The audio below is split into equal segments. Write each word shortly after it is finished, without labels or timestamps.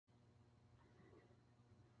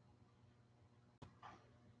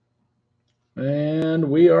And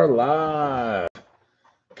we are live,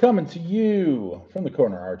 coming to you from the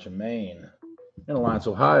corner arch of Maine in Alliance,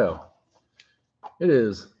 Ohio. It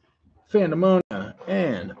is Fandemonia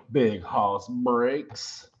and Big Hoss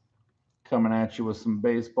Breaks coming at you with some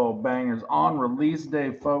baseball bangers on release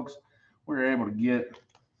day, folks. We were able to get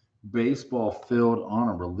baseball filled on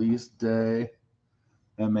a release day.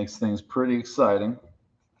 That makes things pretty exciting.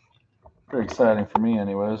 Very exciting for me,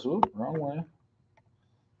 anyways. Ooh, wrong way.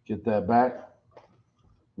 Get that back.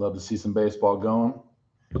 Love to see some baseball going.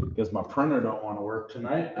 Guess my printer don't want to work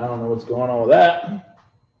tonight. I don't know what's going on with that.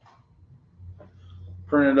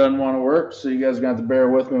 Printer doesn't want to work, so you guys are going to have to bear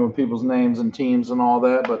with me with people's names and teams and all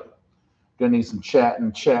that, but going to need some chat in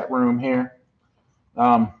the chat room here.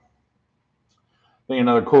 I think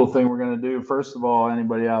another cool thing we're going to do, first of all,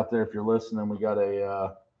 anybody out there, if you're listening, we got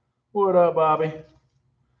a, what up, Bobby?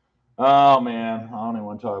 Oh, man, I don't even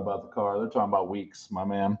want to talk about the car. They're talking about weeks, my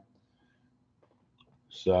man.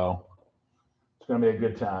 So it's going to be a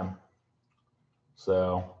good time.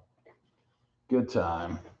 So, good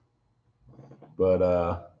time. But,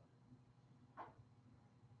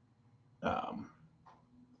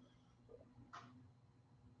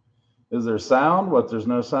 is there sound? What, there's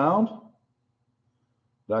no sound?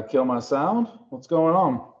 Did I kill my sound? What's going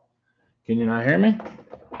on? Can you not hear me?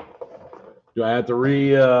 Do I have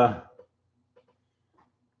to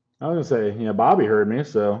I was going to say, Bobby heard me,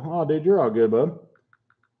 so, oh, dude, you're all good, bud.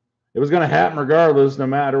 It was going to happen regardless, no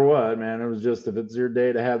matter what, man. It was just, if it's your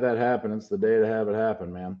day to have that happen, it's the day to have it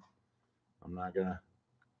happen, man. I'm not going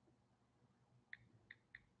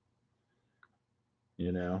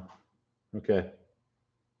to, okay.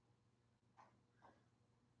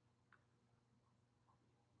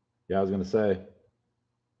 Yeah, I was going to say.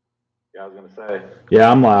 Yeah,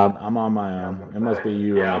 I'm loud. I'm on my own. It must be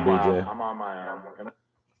you, BJ. I'm on my own.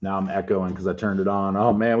 Now I'm echoing because I turned it on.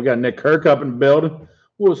 Oh, man, we got Nick Kirk up in the building.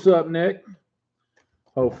 What's up, Nick?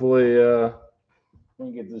 Hopefully we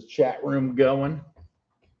can get this chat room going.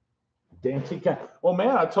 Damn TK. Well,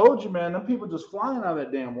 man, I told you, man, them people just flying out of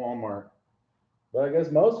that damn Walmart. But I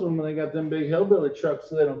guess most of them, they got them big hillbilly trucks,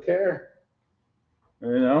 so they don't care.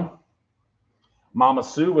 Mama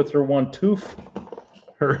Sue with her one tooth,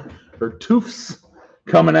 her toofs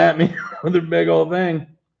coming at me with her big old thing.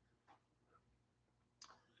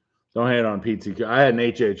 Don't hate on PTQ. I had an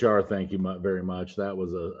HHR, thank you very much. That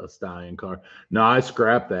was a stallion car. No, I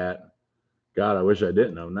scrapped that. God, I wish I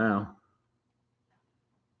didn't have now.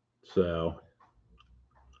 So,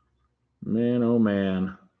 man, oh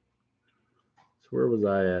man. So where was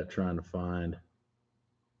I at trying to find?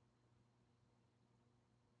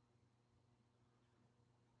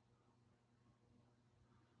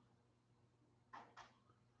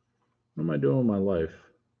 What am I doing with my life?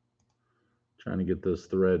 Trying to get this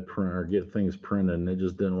thread print or get things printed, and it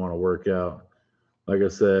just didn't want to work out. Like I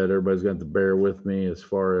said, everybody's got to bear with me as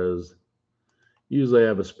far as usually I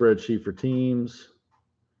have a spreadsheet for teams.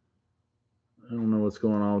 I don't know what's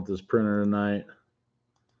going on with this printer tonight,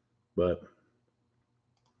 but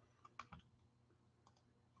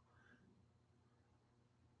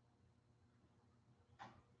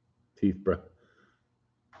teeth, bro.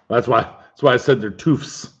 That's why I said they're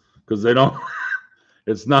toofs, because they don't.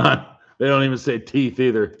 It's not. They don't even say teeth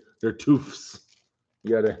either. They're toofs.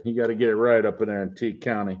 You gotta get it right up in there in Teague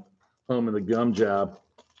County, home of the gum job.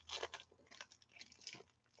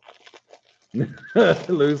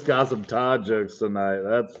 Luke's got some Todd jokes tonight.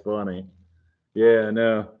 That's funny. Yeah,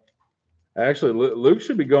 no. Actually, Luke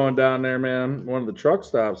should be going down there, man. One of the truck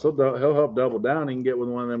stops. He'll help double down. He can get with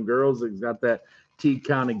one of them girls that's got that Teague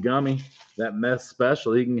County gummy, that meth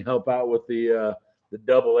special. He can help out with the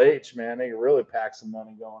double H, man. They can really pack some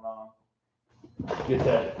money going on. Get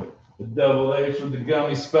that the double H with the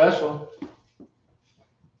gummy special.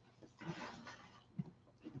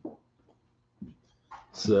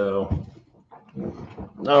 So,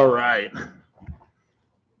 all right.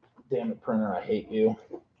 Damn it, printer, I hate you.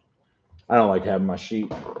 I don't like having my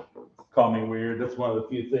sheet. Call me weird. That's one of the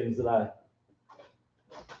few things that I.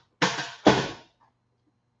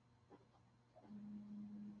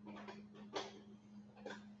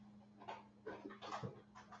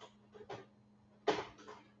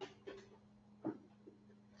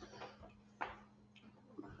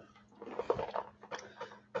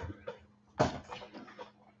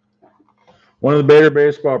 One of the Bader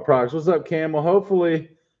baseball products. What's up, Cam? Well, hopefully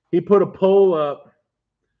he put a poll up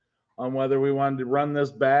on whether we wanted to run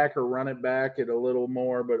this back or run it back at a little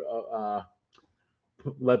more, but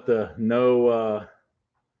let the no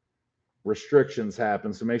restrictions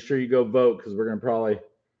happen. So make sure you go vote, because we're going to probably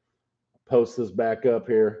post this back up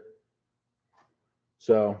here.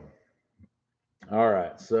 So, all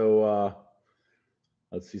right. So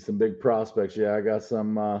Let's see some big prospects. Yeah, I got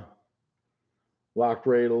some locked,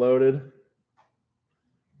 ready, loaded.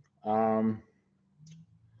 So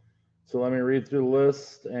let me read through the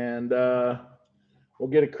list, and we'll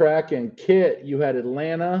get a cracking. Kit, you had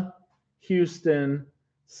Atlanta, Houston,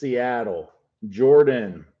 Seattle.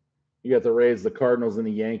 Jordan, you got the Rays, the Cardinals, and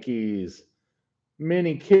the Yankees.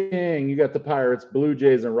 Minnie King, you got the Pirates, Blue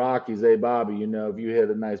Jays, and Rockies. Hey, Bobby, you know, if you hit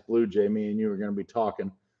a nice Blue Jay, me and you are going to be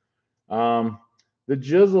talking. The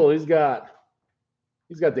Jizzle, he's got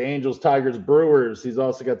the Angels, Tigers, Brewers. He's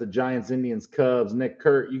also got the Giants, Indians, Cubs. Nick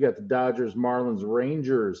Kurt, you got the Dodgers, Marlins,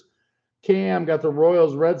 Rangers. Cam got the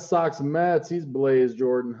Royals, Red Sox, Mets. He's Blaze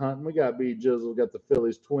Jordan hunting. We got B Jizzle, got the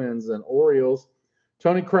Phillies, Twins, and Orioles.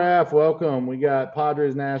 Tony Kraft, welcome. We got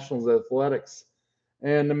Padres, Nationals, Athletics.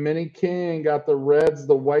 And the Mini King got the Reds,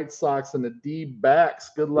 the White Sox, and the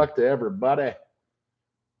D-backs. Good luck to everybody.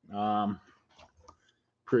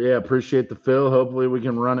 Yeah, appreciate the fill. Hopefully we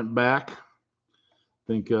can run it back. I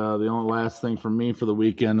think the only last thing for me for the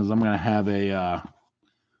weekend is I'm going to have a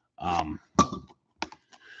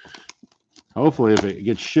hopefully if it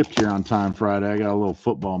gets shipped here on time Friday, I got a little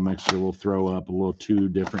football mixer we'll throw up, a little 2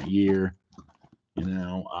 different year, you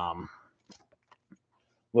know,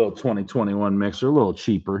 little 2021 mixer, a little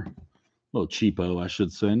cheaper, a little cheapo, I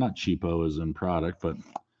should say. Not cheapo as in product, but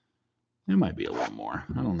it might be a little more.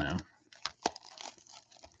 I don't know.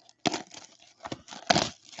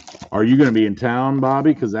 Are you going to be in town,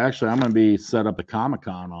 Bobby? Because actually I'm going to be set up at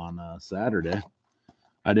Comic-Con on Saturday.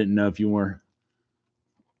 I didn't know if you were.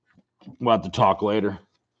 We'll have to talk later.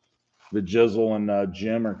 The Jizzle and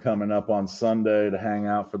Jim are coming up on Sunday to hang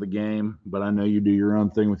out for the game, but I know you do your own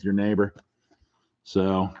thing with your neighbor.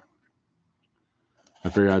 So I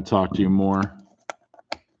figured I'd talk to you more.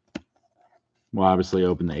 We'll obviously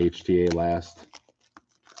open the HTA last.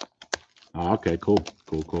 Oh, okay, cool.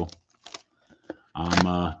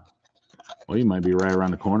 Well, you might be right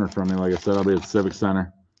around the corner from me. Like I said, I'll be at the Civic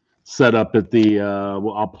Center. Set up at the,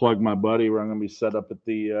 well, I'll plug my buddy where I'm going to be set up at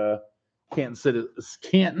the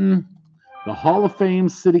Canton, the Hall of Fame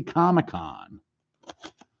City Comic-Con.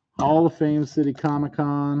 Hall of Fame City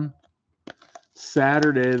Comic-Con.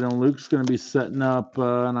 Saturday, then Luke's going to be setting up,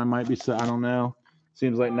 and I might be, I don't know.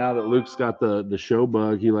 Seems like now that Luke's got the show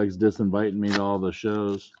bug, he likes disinviting me to all the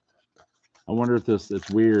shows. I wonder if it's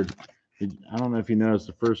weird. I don't know if you noticed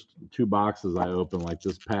the first 2 boxes I opened, like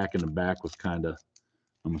this pack in the back was kind of, I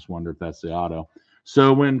almost wonder if that's the auto.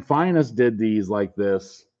 So when Finest did these like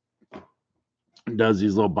this, does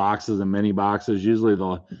these little boxes and mini boxes, usually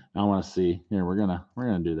I want to see here, we're gonna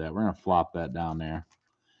do that. We're gonna flop that down there.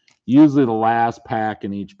 Usually the last pack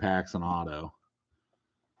in each pack's an auto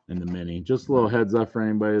in the mini. Just a little heads up for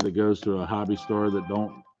anybody that goes to a hobby store that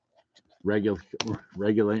don't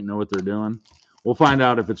regulate, know what they're doing. We'll find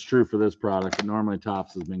out if it's true for this product, but normally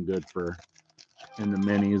Topps has been good for in the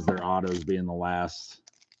minis, their autos being the last.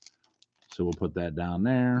 So we'll put that down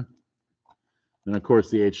there. And of course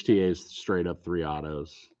the HTA is straight up 3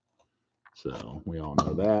 autos. So we all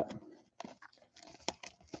know that.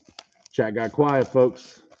 Chat got quiet,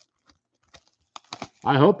 folks.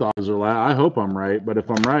 I hope the odds are loud. I hope I'm right, but if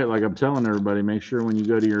I'm right, like I'm telling everybody, make sure when you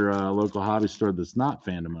go to your local hobby store that's not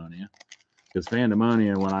Fandemonia, because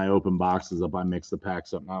Fandemonia, when I open boxes up, I mix the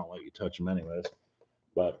packs up and I don't let you touch them anyways.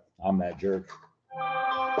 But I'm that jerk.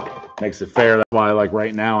 Makes it fair. That's why, like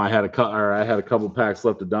right now, I had a couple packs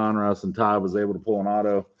left of Donruss, and Todd was able to pull an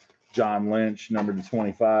auto John Lynch number to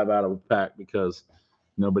 25 out of a pack because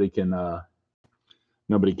nobody can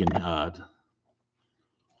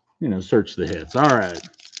search the hits. All right,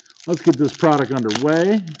 let's get this product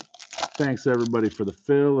underway. Thanks everybody for the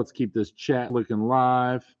fill. Let's keep this chat looking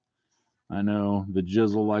live. I know the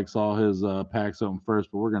Jizzle likes all his packs open first,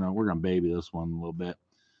 but we're gonna baby this one a little bit.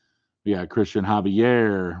 We got Christian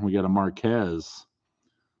Javier. We got a Marquez.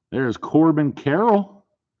 There's Corbin Carroll.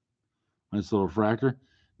 Nice little refractor.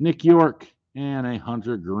 Nick York and a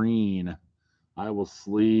Hunter Green. I will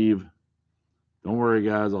sleeve. Don't worry,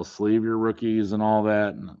 guys. I'll sleeve your rookies and all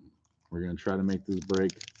that. And we're going to try to make this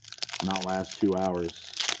break not last 2 hours.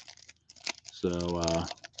 So,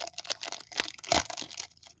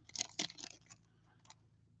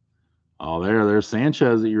 there's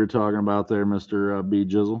Sanchez that you were talking about there, Mr. B.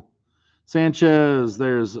 Jizzle. Sanchez,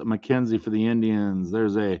 there's McKenzie for the Indians.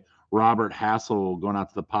 There's a Robert Hassel going out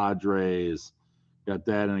to the Padres. Got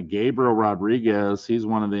that. And a Gabriel Rodriguez. He's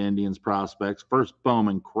one of the Indians prospects. First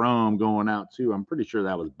Bowman Chrome going out, too. I'm pretty sure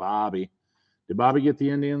that was Bobby. Did Bobby get the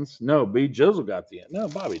Indians? No, B. Jizzle got the Indians. No,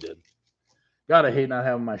 Bobby did. God, I hate not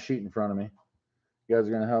having my sheet in front of me. You guys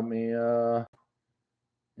are going to help me.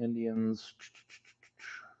 Indians.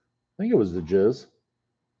 I think it was the Jizz.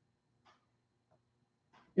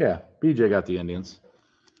 Yeah, BJ got the Indians.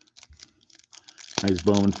 Nice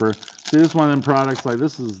Bowman fur. See, this one of them products, like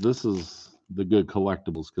this is the good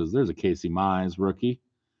collectibles, because there's a Casey Mize rookie,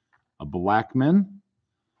 a Blackman.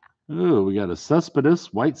 Ooh, we got a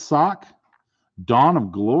Cespedes, White Sock, Dawn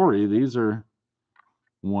of Glory. These are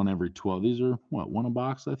one every 12. These are, what, one a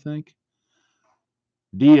box, I think?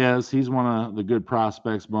 Diaz, he's one of the good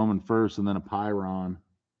prospects, Bowman first, and then a Pyron.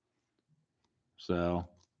 So,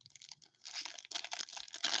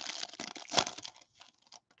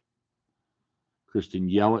 Christian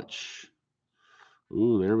Yelich.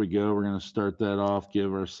 Ooh, there we go. We're going to start that off,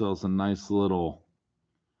 give ourselves a nice little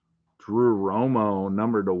Drew Romo,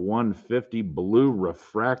 number to 150, blue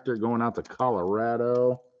refractor going out to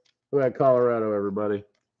Colorado. Look at Colorado, everybody.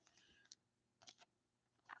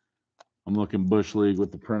 I'm looking Bush League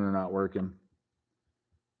with the printer not working.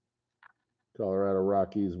 Colorado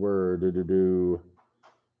Rockies were I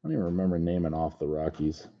don't even remember naming off the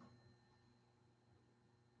Rockies.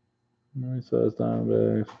 Nice size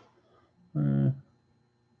Diamondbacks.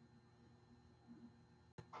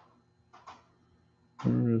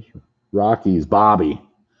 Rockies, Bobby.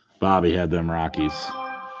 Bobby had them Rockies.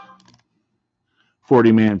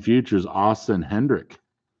 40-man futures, Austin Hendrick.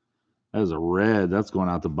 That is a red. That's going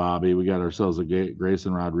out to Bobby. We got ourselves a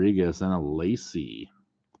Grayson Rodriguez and a Lacey.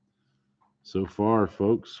 So far,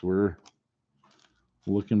 folks, we're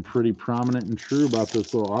looking pretty prominent and true about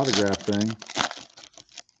this little autograph thing.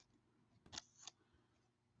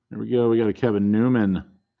 There we go. We got a Kevin Newman.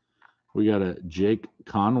 We got a Jake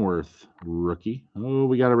Conworth rookie. Oh,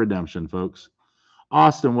 we got a redemption, folks.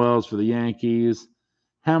 Austin Wells for the Yankees.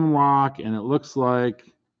 Hemlock, and it looks like,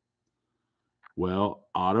 well,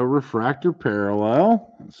 auto refractor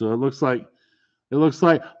parallel. So it looks like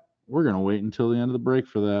we're gonna wait until the end of the break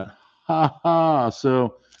for that. Ha ha.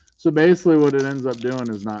 So basically what it ends up doing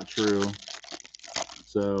is not true.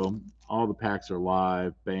 So all the packs are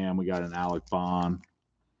live. Bam, we got an Alec Bond.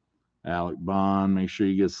 Alec Bond, make sure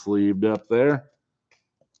you get sleeved up there.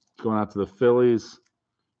 Going out to the Phillies.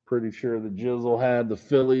 Pretty sure the Jizzle had the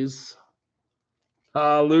Phillies.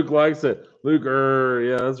 Luke likes it. Luke,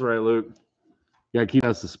 yeah, that's right, Luke. You gotta keep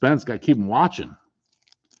that suspense. Gotta keep them watching.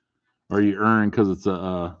 Or you earn because it's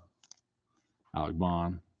a Alec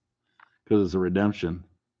Bond. Because it's a redemption.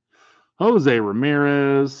 Jose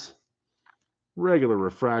Ramirez. Regular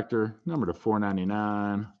refractor. Number to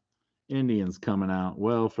 499. Indians coming out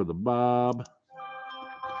well for the Bob.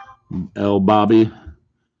 L. Bobby.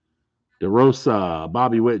 DeRosa.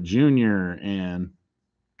 Bobby Witt Jr. And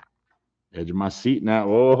edge of my seat now.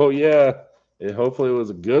 Oh, yeah. Hopefully it was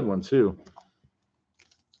a good one, too.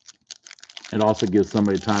 It also gives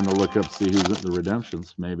somebody time to look up, see who's at the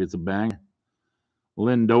redemptions. Maybe it's a banger.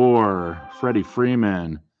 Lindor, Freddie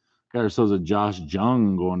Freeman. Got ourselves a Josh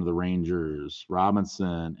Jung going to the Rangers.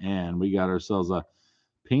 Robinson. And we got ourselves a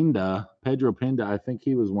Pinda. Pedro Pinda. I think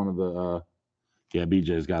he was one of the yeah,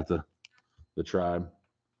 BJ's got the tribe.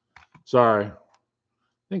 Sorry. I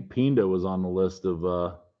think Pinda was on the list of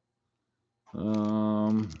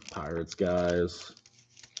Pirates guys.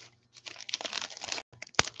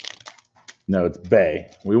 No, it's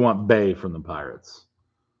Bay. We want Bay from the Pirates.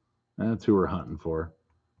 That's who we're hunting for.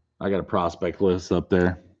 I got a prospect list up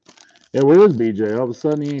there. Yeah, where is BJ? All of a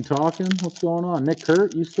sudden he ain't talking? What's going on? Nick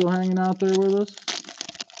Kurt, you still hanging out there with us?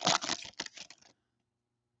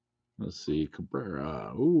 Let's see.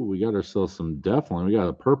 Cabrera. Ooh, we got ourselves some definitely. We got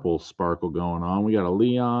a purple sparkle going on. We got a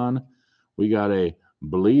Leon. We got a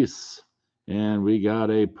Bliss. And we got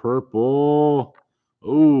a purple.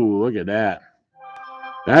 Ooh, look at that.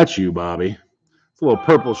 That's you, Bobby. It's a little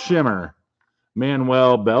purple shimmer.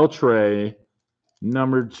 Manuel Beltre,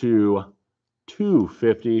 number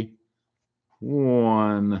 250.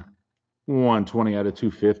 120 out of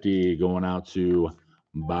 250 going out to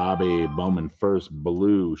Bobby Bowman first.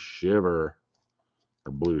 Blue shiver.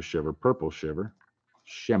 Or blue shiver. Purple shiver.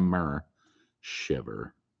 Shimmer.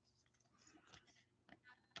 Shiver.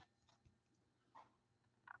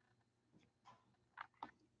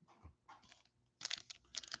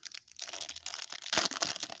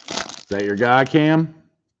 Is that your guy, Cam?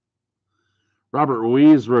 Robert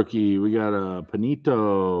Ruiz rookie. We got a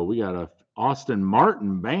Panito. We got a Austin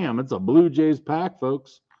Martin. Bam. It's a Blue Jays pack,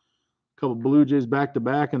 folks. A couple Blue Jays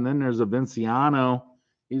back-to-back. And then there's a Vinciano.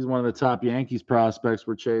 He's one of the top Yankees prospects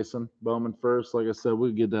we're chasing. Bowman first. Like I said,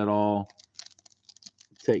 we'll get that all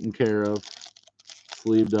taken care of.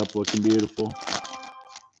 Sleeved up, looking beautiful.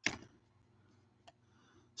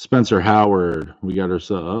 Spencer Howard. We got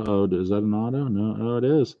ourselves. Uh-oh. Is that an auto? No. Oh, it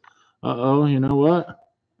is. Uh-oh. You know what?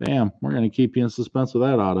 Bam. We're going to keep you in suspense with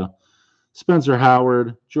that auto. Spencer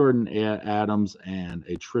Howard, Jordan Adams, and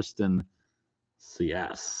a Tristan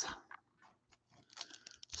CS.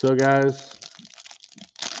 So, guys,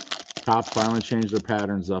 Topps finally changed their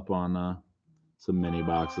patterns up on some mini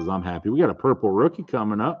boxes. I'm happy. We got a purple rookie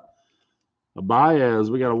coming up. A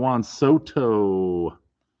Baez. We got a Juan Soto.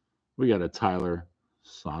 We got a Tyler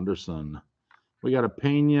Saunderson. We got a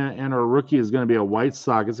Pena, and our rookie is going to be a White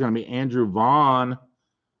Sox. It's going to be Andrew Vaughn.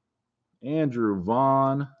 Andrew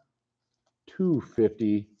Vaughn,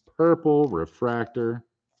 250, purple refractor.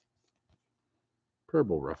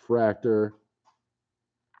 Purple refractor.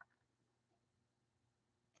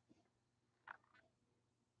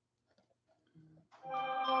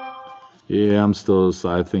 Yeah,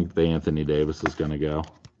 I think the Anthony Davis is going to go.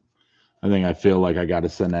 I feel like I got to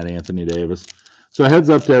send that Anthony Davis. So heads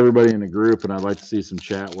up to everybody in the group, and I'd like to see some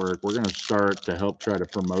chat work. We're going to start to help try to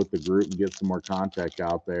promote the group and get some more contact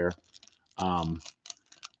out there. I'm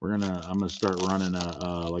gonna start running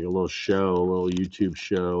a little show, a little YouTube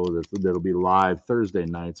show that'll be live Thursday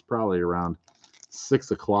nights, probably around 6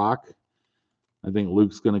 o'clock. I think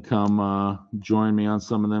Luke's gonna come join me on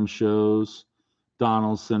some of them shows.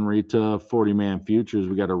 Donald, Senrita, 40-Man Futures.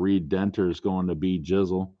 We got a Reed Denters going to B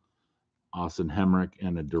Jizzle, Austin Hemrick,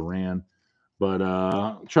 and a Duran. But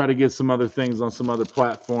try to get some other things on some other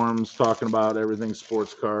platforms, talking about everything,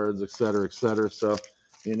 sports cards, et cetera, et cetera. So,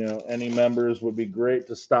 any members would be great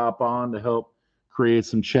to stop on to help create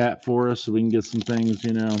some chat for us so we can get some things,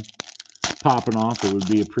 popping off. It would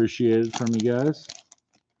be appreciated from you guys.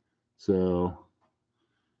 So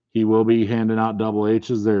he will be handing out double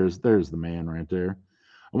H's. There's the man right there.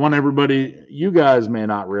 I want everybody, you guys may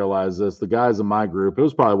not realize this, the guys in my group, it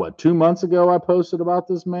was probably, 2 months ago I posted about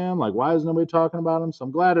this man. Like, why is nobody talking about him? So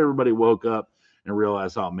I'm glad everybody woke up and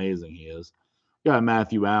realized how amazing he is. We got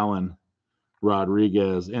Matthew Allen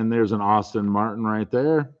Rodriguez, and there's an Austin Martin right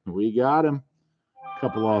there. We got him. A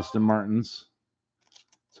couple Austin Martins.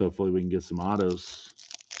 So hopefully we can get some autos.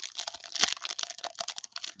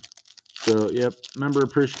 So, yep, member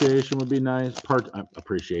appreciation would be nice.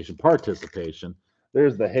 Participation.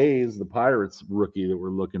 There's the Hayes, the Pirates rookie that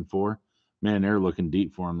we're looking for. Man, they're looking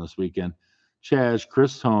deep for him this weekend. Chaz,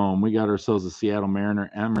 Chris Home. We got ourselves a Seattle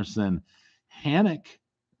Mariner, Emerson, Hannock,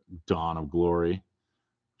 Dawn of Glory,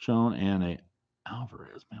 shown, and a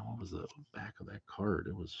Alvarez. Man, what was the back of that card?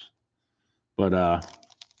 It was, but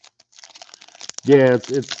yeah,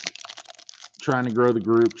 it's trying to grow the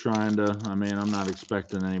group, I'm not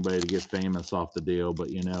expecting anybody to get famous off the deal, but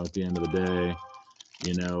at the end of the day,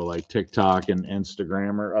 like TikTok and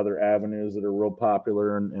Instagram or other avenues that are real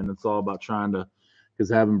popular, and it's all about trying to, because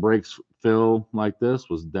having breaks fill like this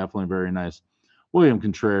was definitely very nice. William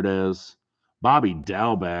Contreras, Bobby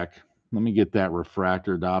Dalbec. Let me get that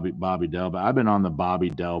refractor, Bobby Dalbec. I've been on the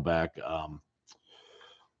Bobby Dalbec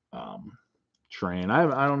train.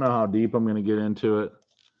 I don't know how deep I'm going to get into it,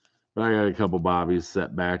 but I got a couple Bobbies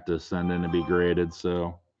set back to send in to be graded,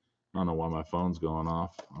 so I don't know why my phone's going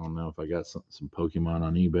off. I don't know if I got some Pokemon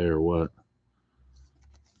on eBay or what.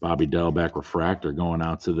 Bobby Delbeck refractor going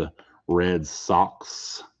out to the Red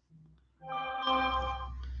Sox.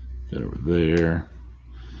 Get over there.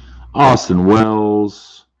 Austin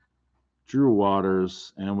Wells, Drew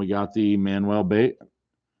Waters, and we got the Manuel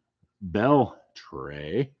Bell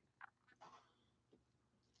tray.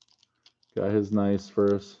 Got his nice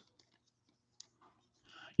first.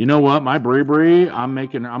 You know what? My Bree,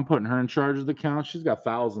 I'm putting her in charge of the account. She's got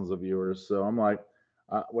thousands of viewers, so I'm like,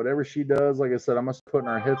 whatever she does, like I said, I'm just putting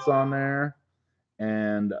our hits on there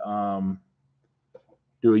and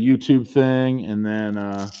do a YouTube thing, and then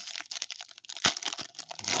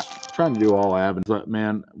trying to do all avenues. But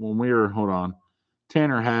man, when we were, hold on,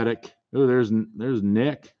 Tanner Haddock. Oh, there's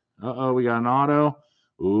Nick. We got an auto.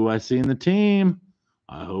 Ooh, I seen the team.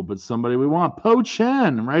 I hope it's somebody we want. Po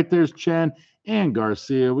Chen, right there's Chen and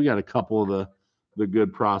Garcia. We got a couple of the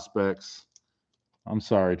good prospects. I'm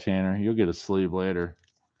sorry, Tanner. You'll get a sleeve later.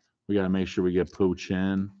 We got to make sure we get Po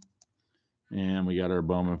Chen. And we got our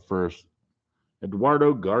Bowman first.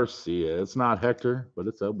 Eduardo Garcia. It's not Hector, but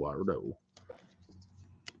it's Eduardo. I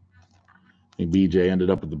think BJ ended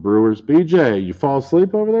up with the Brewers. BJ, you fall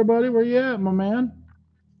asleep over there, buddy? Where you at, my man?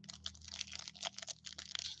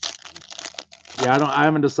 Yeah, I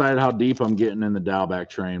haven't decided how deep I'm getting in the Dalback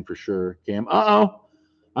train for sure. Cam.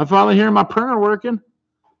 I'm finally hearing my printer working.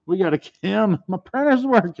 We got a Cam. My printer's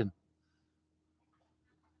working.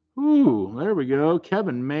 Ooh, there we go.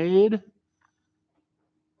 Kevin Made.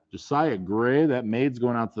 Josiah Gray. That Made's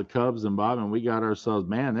going out to the Cubs and Bob, and we got ourselves,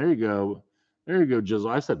 man, there you go. There you go, Jizzle.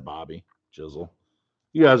 I said Bobby. Jizzle.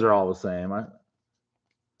 You guys are all the same. I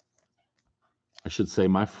should say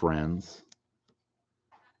my friends.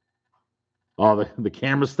 Oh, the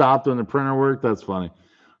camera stopped when the printer worked. That's funny.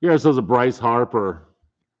 Yeah, so it's a Bryce Harper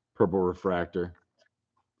purple refractor.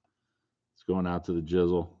 It's going out to the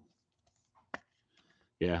Jizzle.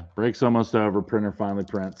 Yeah, break's almost over. Printer finally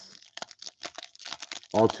prints.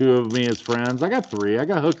 All two of me as friends. I got three. I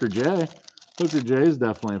got Hooker J. Hooker J is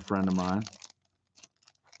definitely a friend of mine.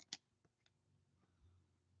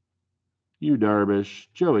 Yu Darvish,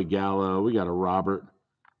 Joey Gallo. We got a Robert.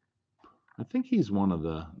 I think he's one of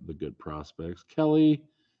the good prospects. Kelly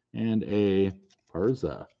and a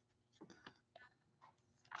Parza.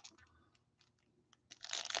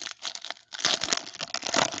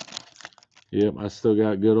 Yep, I still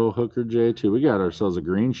got good old Hooker J too. We got ourselves a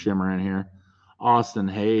green shimmer in here. Austin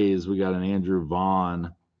Hayes. We got an Andrew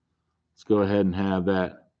Vaughn. Let's go ahead and have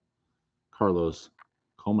that. Carlos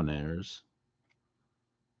Colmenares.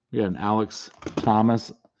 We got an Alex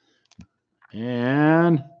Thomas.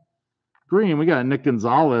 And green, we got Nick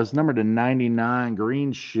Gonzalez, number to 99,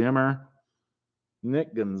 green shimmer.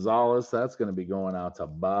 Nick Gonzalez, that's going to be going out to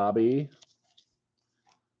Bobby.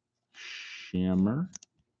 Shimmer.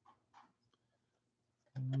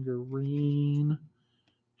 Green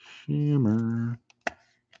shimmer.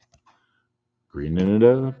 Greening it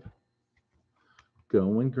up.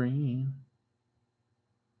 Going green.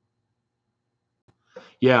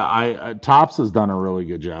 Yeah, I Topps has done a really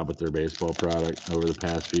good job with their baseball product over the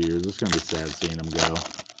past few years. It's going to be sad seeing them go,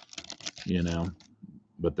 you know.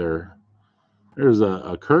 But there's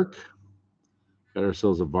a Kirk. Got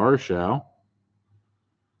ourselves a Varshow.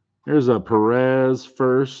 There's a Perez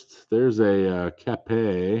first. There's a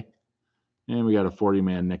Cape. And we got a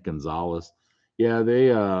 40-man Nick Gonzalez. Yeah, they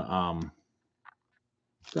done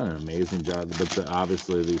an amazing job. But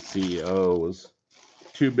obviously the CEO was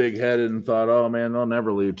too big-headed and thought, oh, man, they'll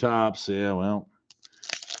never leave Topps. Yeah, well,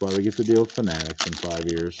 that's why we get to deal with Fanatics in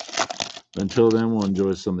 5 years. Until then, we'll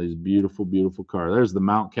enjoy some of these beautiful, beautiful cars. There's the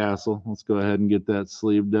Mount Castle. Let's go ahead and get that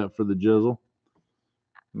sleeved up for the Jizzle.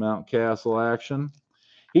 Mount Castle action.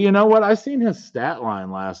 You know what? I seen his stat line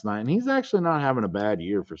last night, and he's actually not having a bad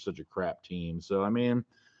year for such a crap team. So, I mean,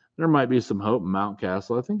 there might be some hope in Mount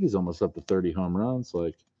Castle. I think he's almost up to 30 home runs.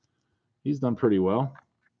 Like, he's done pretty well.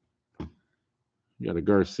 You got a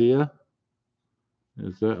Garcia.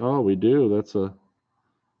 Is that? Oh, we do. That's a.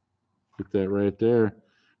 Get that right there.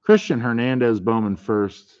 Christian Hernandez, Bowman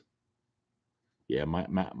first. Yeah,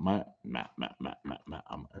 I'm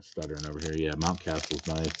stuttering over here. Yeah, Mount Castle's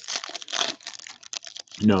nice.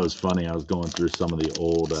 You know, it's funny. I was going through some of the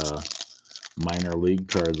old minor league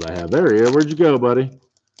cards I have. There he is. Where'd you go, buddy? Did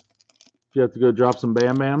you have to go drop some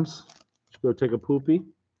Bam Bams? Did you go take a poopy?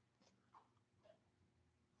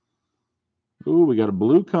 Ooh, we got a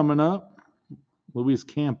blue coming up. Luis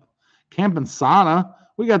Campensana.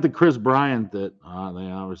 We got the Chris Bryant that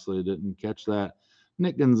they obviously didn't catch that.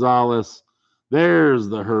 Nick Gonzalez. There's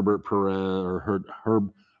the Herbert Perez or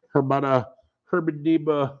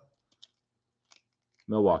Herbidiba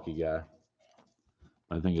Milwaukee guy.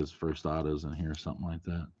 I think his first auto's in here, something like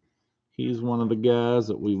that. He's one of the guys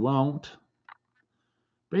that we won't.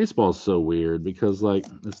 Baseball's so weird because, like,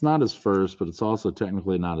 it's not his first, but it's also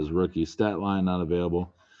technically not his rookie. Stat line not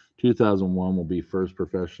available. 2001 will be first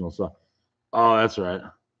professional. So, oh, that's right.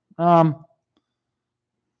 Put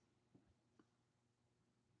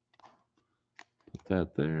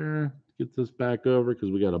that there. Get this back over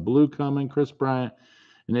because we got a blue coming, Chris Bryant,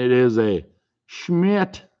 and it is a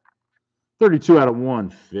Schmidt. 32 out of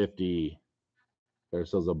 150.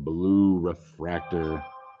 There's a blue refractor.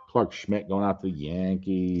 Clark Schmidt going out to the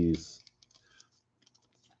Yankees.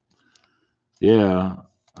 Yeah,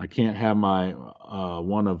 I can't have my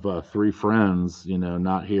one of three friends, you know,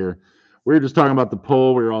 not here. We were just talking about the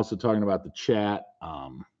poll. We were also talking about the chat,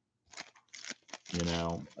 you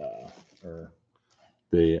know, or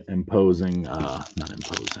the imposing, not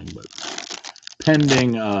imposing, but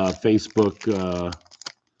pending Facebook.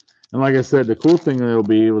 And like I said, the cool thing that'll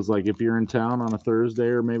be was like if you're in town on a Thursday,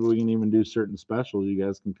 or maybe we can even do certain specials. You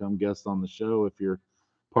guys can come guest on the show if you're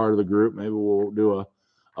part of the group. Maybe we'll do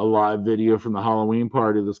a live video from the Halloween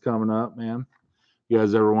party that's coming up, man. You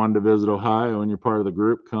guys ever wanted to visit Ohio and you're part of the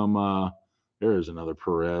group, come. There's another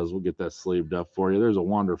Perez. We'll get that sleeved up for you. There's a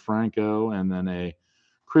Wander Franco and then a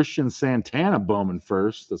Christian Santana Bowman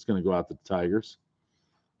first. That's going to go out to the Tigers.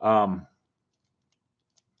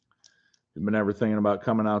 We've been ever thinking about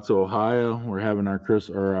coming out to Ohio. We're having our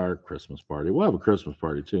Christmas party. We'll have a Christmas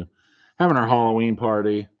party too. Having our Halloween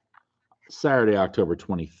party Saturday, October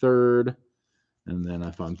 23rd. And then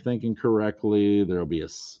if I'm thinking correctly, there'll be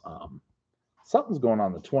something's going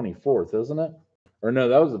on the 24th, isn't it? Or no,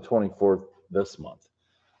 that was the 24th this month.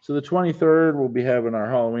 So the 23rd, we'll be having our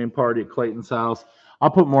Halloween party at Clayton's house.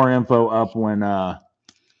 I'll put more info up when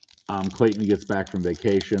Clayton gets back from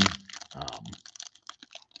vacation.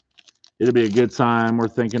 It'll be a good time. We're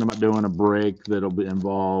thinking about doing a break that'll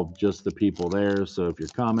involve just the people there. So if you're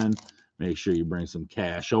coming, make sure you bring some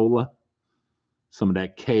cashola, some of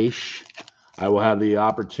that cash. I will have the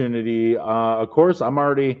opportunity. Of course,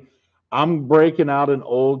 I'm breaking out an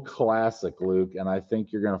old classic, Luke, and I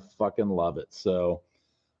think you're gonna fucking love it. So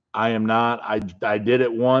I am not. I did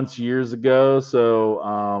it once years ago,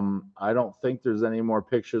 so I don't think there's any more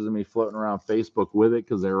pictures of me floating around Facebook with it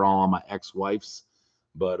because they're all on my ex-wife's.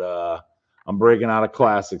 But I'm breaking out a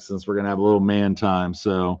classic since we're gonna have a little man time.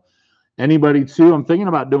 So anybody too, I'm thinking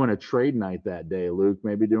about doing a trade night that day, Luke.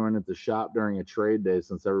 Maybe doing it at the shop during a trade day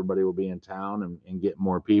since everybody will be in town and get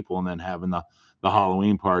more people, and then having the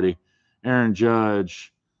Halloween party. Aaron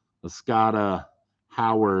Judge, Escada,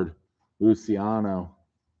 Howard, Luciano.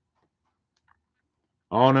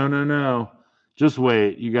 Oh no. Just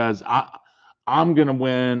wait, you guys. I'm gonna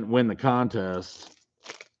win the contest.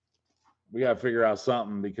 We gotta figure out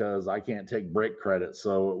something because I can't take break credit.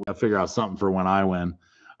 So we gotta figure out something for when I win.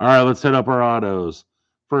 All right, let's hit up our autos.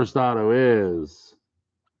 First auto is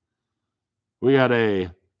we got a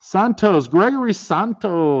Santos, Gregory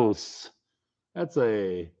Santos. That's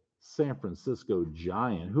a San Francisco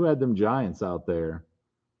Giant. Who had them Giants out there?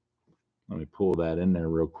 Let me pull that in there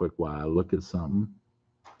real quick while I look at something.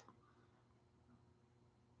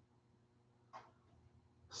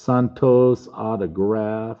 Santos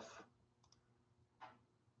autograph.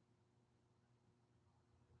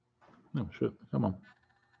 No, shit. Come on.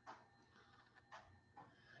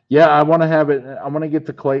 Yeah, I want to have it. I want to get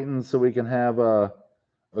to Clayton so we can have a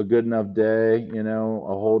good enough day, you know,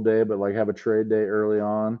 a whole day, but like have a trade day early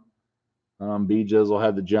on. BJ's will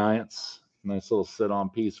have the Giants. Nice little sit on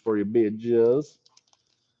piece for you, BJ's.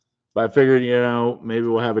 But I figured, you know, maybe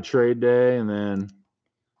we'll have a trade day and then,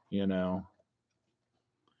 you know,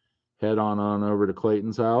 head on over to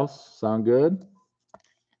Clayton's house. Sound good?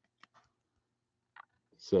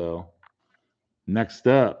 So next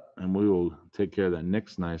up, and we will take care of that.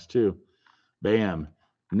 Nick's nice too. Bam.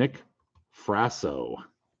 Nick Frasso.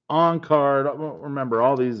 On card. Remember,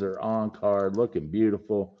 all these are on card, looking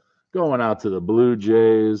beautiful. Going out to the Blue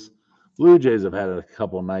Jays. Blue Jays have had a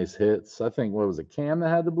couple nice hits. I think, what was it, Cam that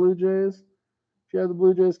had the Blue Jays? Did you have the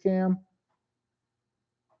Blue Jays, Cam?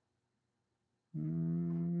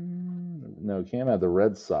 No, Cam had the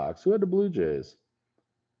Red Sox. Who had the Blue Jays?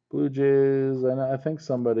 Blue Jays, and I think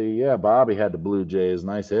somebody, yeah, Bobby had the Blue Jays.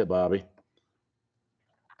 Nice hit, Bobby.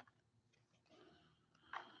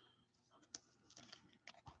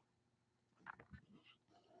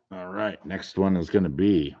 All right, next one is going to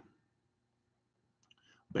be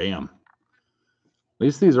bam. At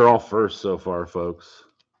least these are all first so far, folks.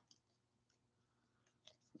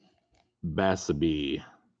 Bassaby.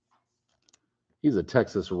 He's a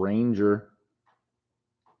Texas Ranger.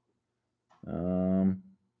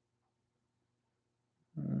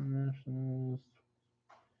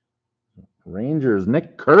 Rangers.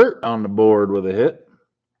 Nick Kurt on the board with a hit.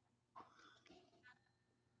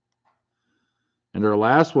 And our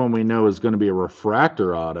last one we know is going to be a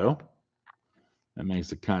refractor auto. That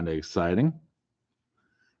makes it kind of exciting.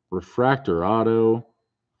 Refractor auto.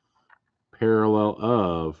 Parallel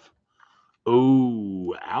of,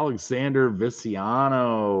 Alexander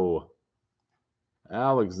Viciano.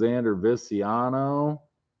 Alexander Viciano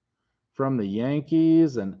from the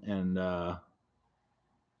Yankees and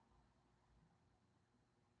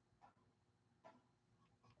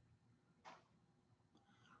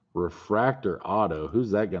refractor auto.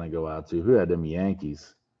 Who's that going to go out to? Who had them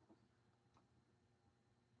Yankees?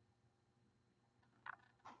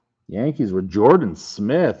 Yankees were Jordan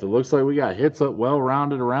Smith. It looks like we got hits up well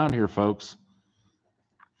rounded around here, folks.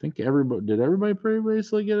 I think everybody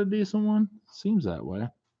previously get a decent one? Seems that way.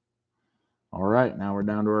 All right, now we're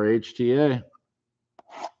down to our HTA.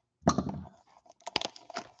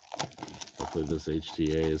 Hopefully this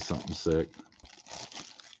HTA is something sick.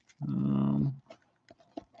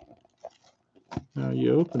 How are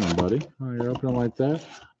you opening, buddy? Oh, you're opening like that?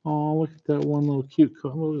 Oh, look at that one little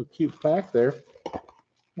cute pack there.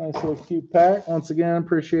 Nice little cute pack. Once again,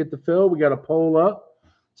 appreciate the fill. We got a poll up.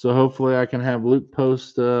 So hopefully I can have Luke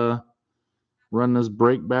Post run this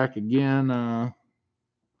break back again.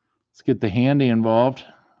 Let's get the handy involved.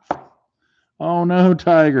 Oh no,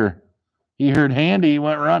 Tiger. He heard handy, he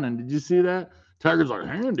went running. Did you see that? Tiger's like,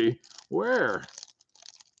 handy? Where?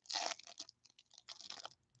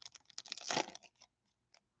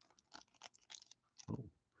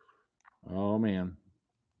 Oh man.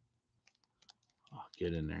 Oh,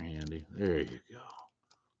 get in there, handy. There you go.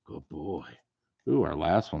 Good boy. Ooh, our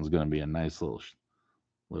last one's gonna be a nice little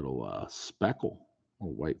speckle. A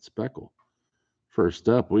white speckle. First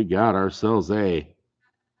up, we got ourselves a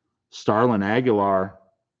Starlin Aguilar,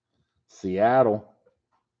 Seattle.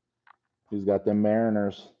 He's got them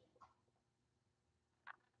Mariners.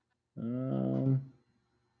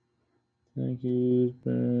 Yankees,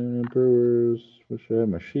 Brewers. Wish I had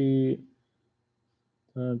my sheet.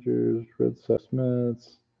 Dodgers, Red Sox,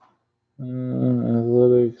 Mets.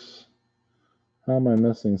 Athletics. How am I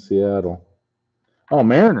missing Seattle? Oh,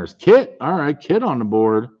 Mariners. Kit. All right, Kit on the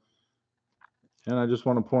board. And I just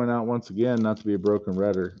want to point out once again, not to be a broken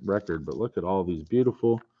record, but look at all these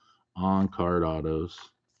beautiful on-card autos.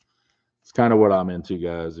 It's kind of what I'm into,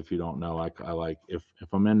 guys. If you don't know, I like if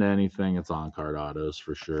I'm into anything, it's on-card autos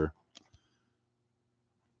for sure.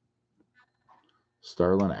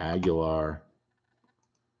 Starlin Aguilar.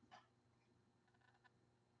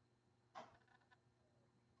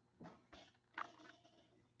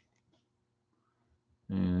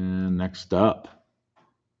 And next up,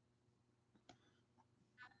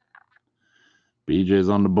 BJ's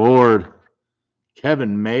on the board.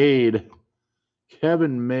 Kevin Made.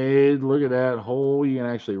 Kevin Made. Look at that hole. You can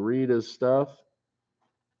actually read his stuff.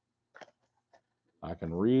 I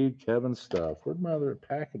can read Kevin's stuff. Where'd my other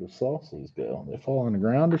packet of salsas go? They fall on the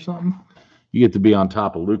ground or something? You get to be on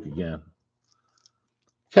top of Luke again.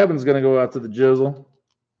 Kevin's going to go out to the Jizzle.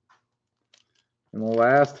 And the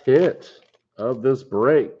last hit of this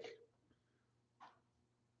break.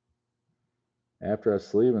 After I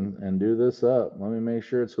sleeve and do this up, let me make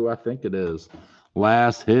sure it's who I think it is.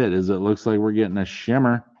 Last hit is it looks like we're getting a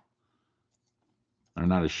shimmer. Or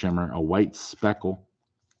not a shimmer, a white speckle.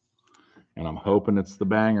 And I'm hoping it's the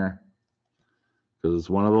banger. Because it's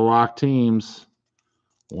one of the lock teams.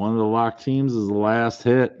 One of the lock teams is the last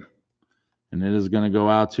hit. And it is going to go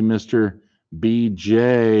out to Mr.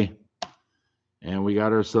 BJ. And we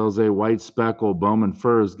got ourselves a white speckle. Bowman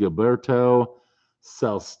first. Gilberto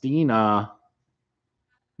Celestina.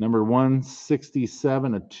 Number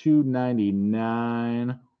 167 of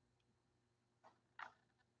 299.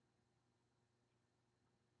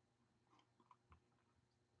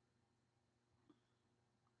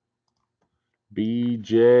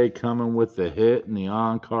 BJ coming with the hit and the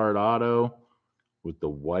on-card auto with the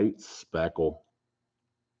white speckle.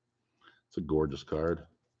 It's a gorgeous card.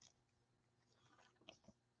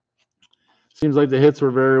 Seems like the hits were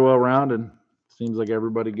very well rounded. Seems like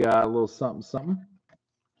everybody got a little something, something.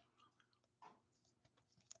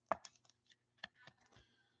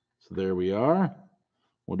 So there we are.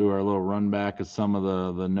 We'll do our little run back of some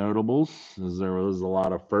of the notables, as there was a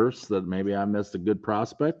lot of firsts that maybe I missed a good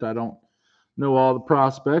prospect. I don't know all the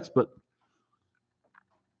prospects, but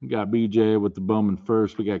we got BJ with the Bowman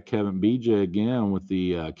first. We got Kevin BJ again with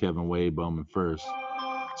the Kevin Wade Bowman first.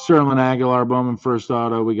 Sterling Aguilar Bowman first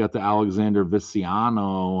auto. We got the Alexander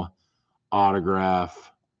Viciano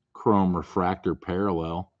autograph chrome refractor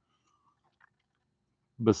parallel.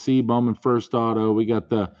 Basi Bowman first auto. We got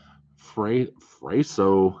the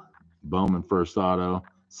Freso Bowman first auto.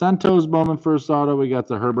 Santos Bowman first auto. We got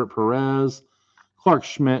the Herbert Perez. Clark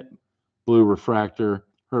Schmidt blue refractor.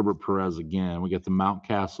 Herbert Perez again. We got the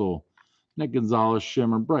Mountcastle Nick Gonzalez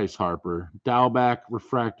shimmer. Bryce Harper. Dowback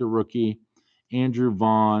refractor rookie. Andrew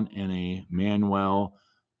Vaughn and a Manuel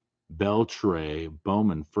Beltre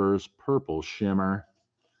Bowman first purple shimmer.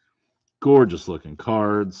 Gorgeous looking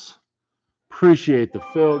cards. Appreciate the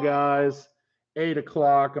fill, guys. 8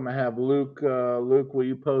 o'clock. I'm gonna have Luke. Luke, will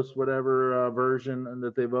you post whatever version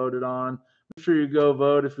that they voted on? Make sure you go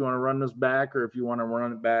vote if you want to run this back, or if you want to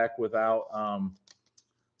run it back without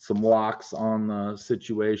some locks on the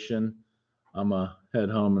situation. I'm gonna head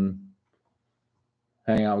home and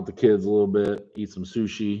hang out with the kids a little bit, eat some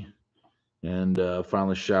sushi, and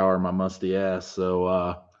finally shower my musty ass.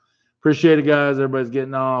 So appreciate it, guys. Everybody's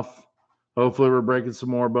getting off. Hopefully we're breaking some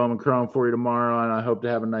more Bowman Chrome for you tomorrow, and I hope to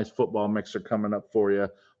have a nice football mixer coming up for you.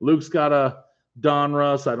 Luke's got a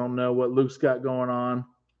Donruss. I don't know what Luke's got going on.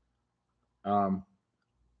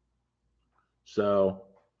 So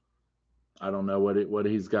I don't know what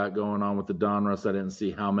he's got going on with the Donruss. I didn't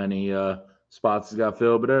see how many spots he's got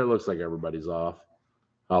filled, but it looks like everybody's off.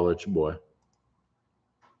 Holler at your boy.